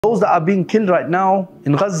Those that are being killed right now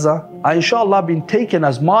in Gaza are inshallah being taken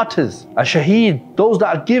as martyrs, as shaheed, those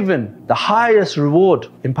that are given the highest reward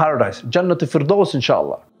in paradise, Jannat al-Firdaus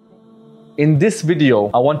inshallah. In this video,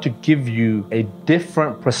 I want to give you a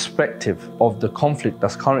different perspective of the conflict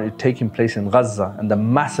that's currently taking place in Gaza and the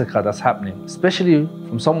massacre that's happening, especially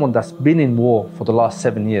from someone that's been in war for the last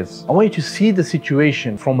 7 years. I want you to see the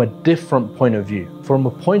situation from a different point of view, from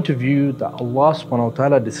a point of view that Allah subhanahu wa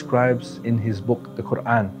ta'ala describes in His book, the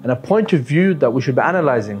Quran, and a point of view that we should be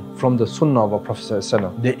analyzing from the Sunnah of our Prophet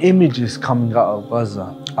ﷺ. The images coming out of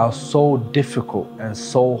Gaza are so difficult and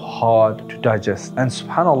so hard to digest. And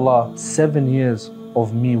subhanAllah, 7 years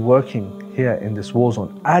of me working here in this war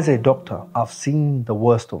zone as a doctor, I've seen the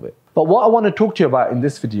worst of it. But what I want to talk to you about in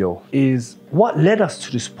this video is what led us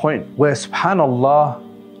to this point where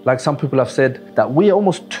subhanAllah, like some people have said, that we are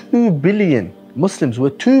almost 2 billion Muslims,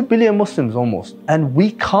 we're 2 billion Muslims almost, and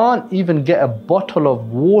we can't even get a bottle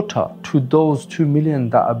of water to those 2 million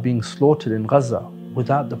that are being slaughtered in Gaza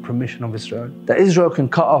without the permission of Israel. That Israel can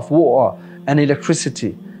cut off water and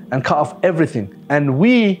electricity and cut off everything. And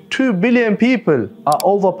we, 2 billion people, are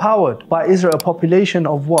overpowered by Israel, a population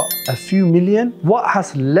of what? A few million? What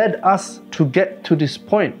has led us to get to this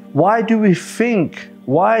point? Why do we think,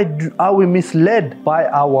 are we misled by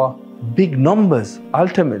our big numbers?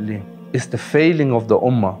 Ultimately, it's the failing of the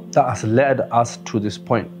ummah that has led us to this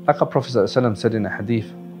point. Like our Prophet ﷺ said in a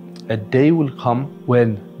hadith, a day will come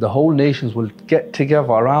when the whole nations will get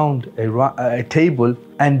together around a table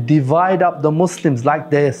and divide up the Muslims like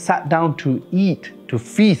they sat down to eat, to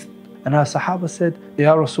feast. And our Sahaba said,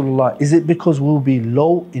 Ya Rasulullah, is it because we'll be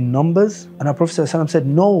low in numbers? And our Prophet ﷺ said,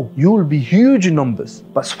 no, you will be huge in numbers.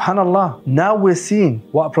 But subhanAllah, now we're seeing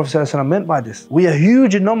what our Prophet ﷺ meant by this. We are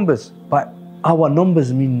huge in numbers, but our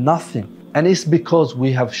numbers mean nothing. And it's because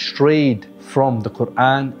we have strayed from the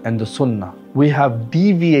Quran and the Sunnah. We have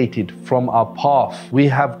deviated from our path. We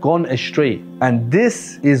have gone astray. And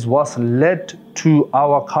this is what's led to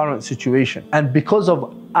our current situation. And because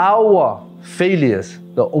of our failures,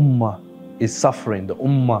 the ummah is suffering. The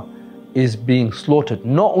ummah is being slaughtered.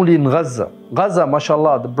 Not only in Gaza. Gaza,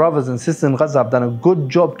 mashallah, the brothers and sisters in Gaza have done a good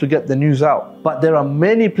job to get the news out. But there are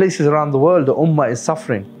many places around the world the ummah is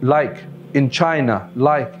suffering. Like in China,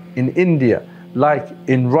 like in India, like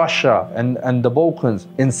in Russia and the Balkans,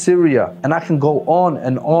 in Syria, and I can go on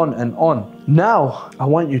and on and on. Now, I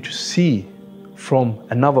want you to see from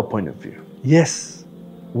another point of view. Yes,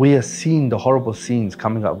 we are seeing the horrible scenes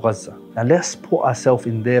coming out of Gaza. Now let's put ourselves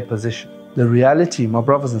in their position. The reality, my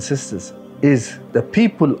brothers and sisters, is the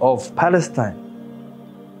people of Palestine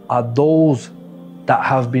are those that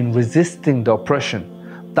have been resisting the oppression,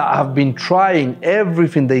 that have been trying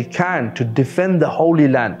everything they can to defend the Holy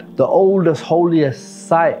Land, the oldest, holiest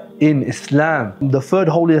site in Islam, the third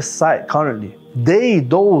holiest site currently.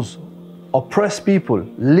 Those oppressed people,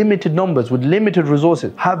 limited numbers with limited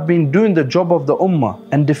resources, have been doing the job of the ummah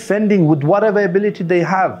and defending with whatever ability they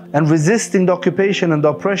have and resisting the occupation and the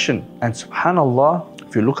oppression. And subhanAllah,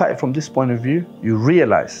 if you look at it from this point of view, you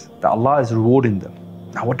realize that Allah is rewarding them.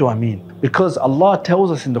 Now what do I mean? Because Allah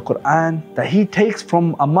tells us in the Quran that He takes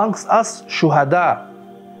from amongst us shuhada,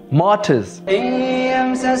 martyrs.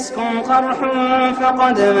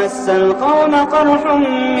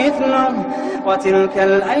 وتلك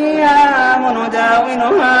الأيام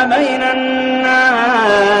نداولها بين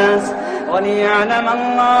الناس وليعلم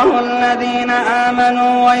الله الذين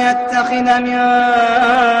آمنوا ويتخذ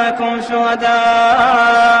منكم شهداء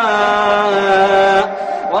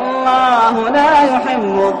والله لا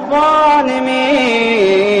يحب الظالمين.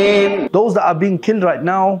 Those that are being killed right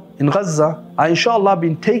now in Gaza are inshallah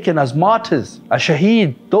being taken as martyrs, as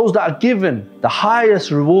shaheed, those that are given the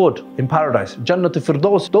highest reward in paradise, Jannat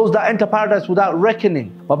al-Firdaus, those that enter paradise without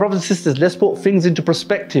reckoning. My brothers and sisters, let's put things into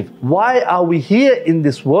perspective. Why are we here in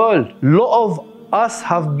this world? A lot of us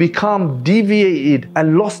have become deviated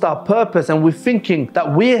and lost our purpose, and we're thinking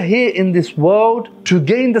that we're here in this world to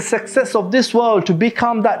gain the success of this world, to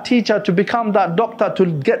become that teacher, to become that doctor, to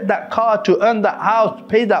get that car, to earn that house, to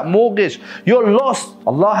pay that mortgage. You're lost.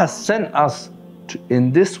 Allah has sent us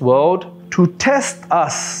in this world to test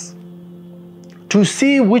us, to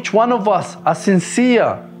see which one of us are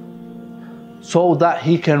sincere, so that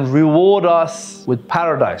He can reward us with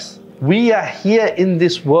paradise. We are here in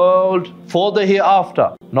this world for the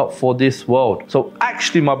hereafter, not for this world. So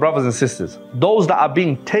actually, my brothers and sisters, those that are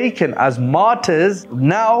being taken as martyrs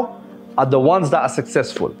now are the ones that are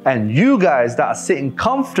successful. And you guys that are sitting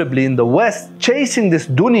comfortably in the West, chasing this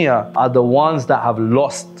dunya, are the ones that have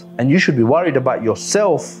lost. And you should be worried about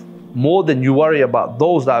yourself more than you worry about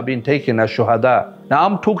those that are being taken as shuhada. Now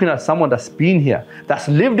I'm talking as someone that's been here, that's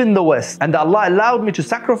lived in the West, and Allah allowed me to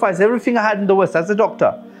sacrifice everything I had in the West as a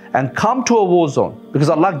doctor and come to a war zone, because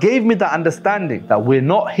Allah gave me that understanding that we're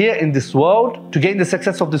not here in this world to gain the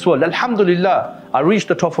success of this world. Alhamdulillah, I reached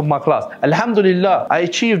the top of my class. Alhamdulillah, I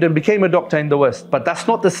achieved and became a doctor in the West. But that's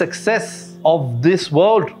not the success of this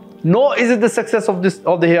world, nor is it the success of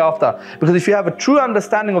the hereafter. Because if you have a true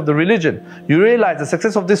understanding of the religion, you realize the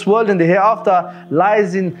success of this world and the hereafter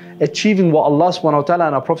lies in achieving what Allah subhanahu wa ta'ala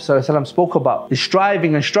and our Prophet ﷺ spoke about. Is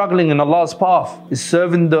striving and struggling in Allah's path, is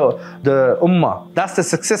serving the ummah. That's the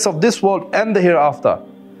success of this world and the hereafter.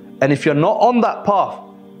 And if you're not on that path,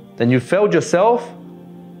 then you failed yourself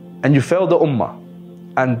and you failed the ummah.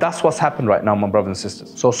 And that's what's happened right now, my brothers and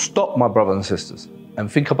sisters. So stop, my brothers and sisters, and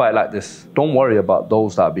think about it like this. Don't worry about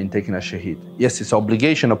those that have been taken as shaheed. Yes, it's an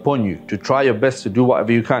obligation upon you to try your best to do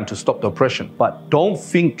whatever you can to stop the oppression. But don't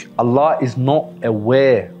think Allah is not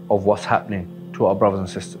aware of what's happening to our brothers and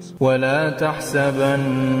sisters. وَلَا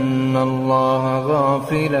تَحْسَبَنَّ اللَّهَ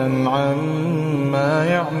غَافِلًا عَمَّا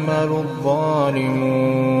يَعْمَلُ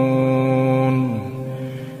الظَّالِمُونَ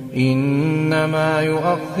إِنَّمَا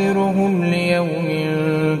يُؤَخِّرُهُمْ لِيَوْمٍ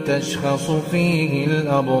تَشْخَصُ فِيهِ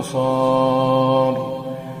الْأَبْصَارُ.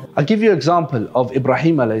 I'll give you an example of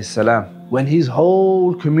Ibrahim alayhi salam, when his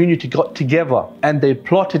whole community got together and they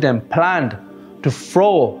plotted and planned to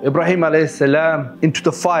throw Ibrahim alayhi salam into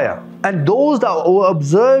the fire. And those that were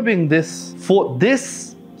observing this thought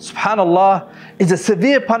this, subhanallah, is a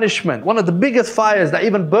severe punishment, one of the biggest fires that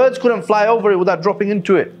even birds couldn't fly over it without dropping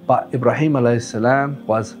into it. But Ibrahim alayhi salam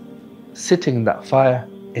was sitting in that fire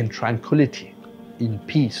in tranquility, in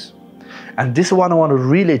peace. And this is what I want to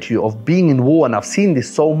relay to you of being in war. And I've seen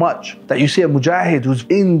this so much, that you see a mujahid who's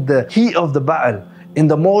in the heat of the battle, in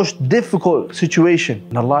the most difficult situation,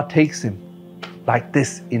 and Allah takes him like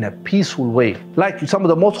this in a peaceful way. Like some of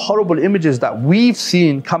the most horrible images that we've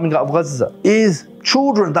seen coming out of Gaza is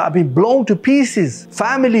children that have been blown to pieces,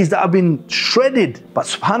 families that have been shredded. But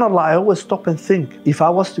subhanallah, I always stop and think, if I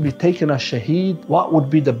was to be taken as shaheed, what would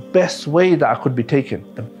be the best way that I could be taken?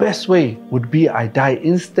 The best way would be I die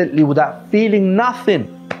instantly without feeling nothing.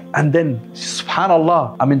 And then,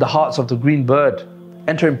 subhanallah, I'm in the hearts of the green bird,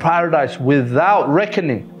 entering paradise without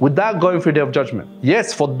reckoning, without going through the day of judgment.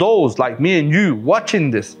 Yes, for those like me and you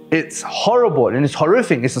watching this, it's horrible and it's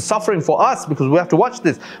horrific. It's a suffering for us because we have to watch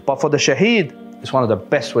this. But for the shaheed, it's one of the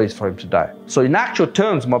best ways for him to die. So in actual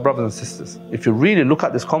terms, my brothers and sisters, if you really look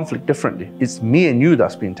at this conflict differently, it's me and you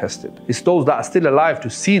that's being tested. It's those that are still alive to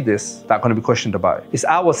see this that are going to be questioned about it. It's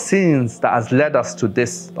our sins that has led us to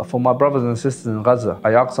this. But for my brothers and sisters in Gaza,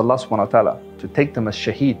 I ask Allah subhanahu wa ta'ala to take them as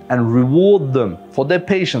shaheed and reward them for their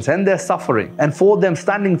patience and their suffering, and for them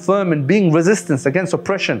standing firm and being resistance against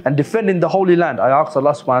oppression and defending the Holy Land. I ask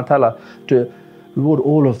Allah subhanahu wa ta'ala to reward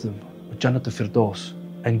all of them with Jannat al-Firdaus,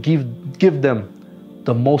 and give them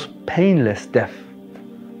the most painless death,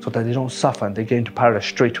 so that they don't suffer and they get into paradise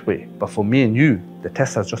straight away. But for me and you, the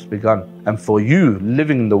test has just begun. And for you,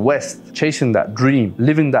 living in the West, chasing that dream,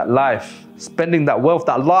 living that life, spending that wealth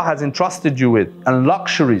that Allah has entrusted you with, and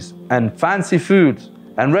luxuries and fancy foods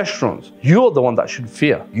and restaurants, you're the one that should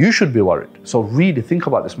fear. You should be worried. So really think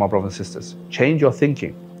about this, my brothers and sisters. Change your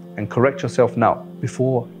thinking and correct yourself now,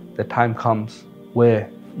 before the time comes where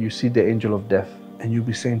you see the angel of death, and you'll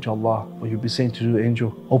be saying to Allah, or you'll be saying to the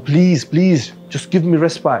angel, oh please, please, just give me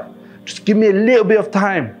respite. Just give me a little bit of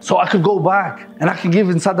time so I could go back and I can give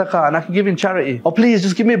in sadaqah and I can give in charity. Oh please,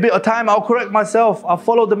 just give me a bit of time. I'll correct myself. I'll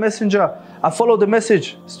follow the messenger. I'll follow the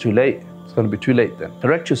message. It's too late. It's going to be too late then.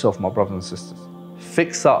 Correct yourself, my brothers and sisters.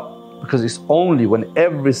 Fix up, because it's only when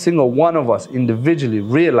every single one of us individually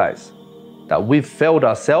realize that we've failed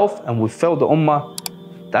ourselves and we've failed the ummah,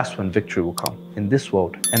 that's when victory will come in this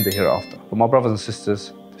world and the hereafter. But my brothers and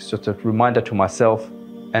sisters, it's just a reminder to myself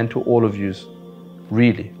and to all of you,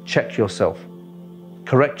 really check yourself,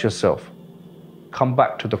 correct yourself, come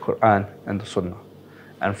back to the Quran and the Sunnah.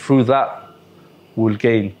 And through that, we'll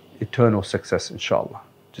gain eternal success, inshallah.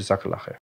 Jazakallah khair.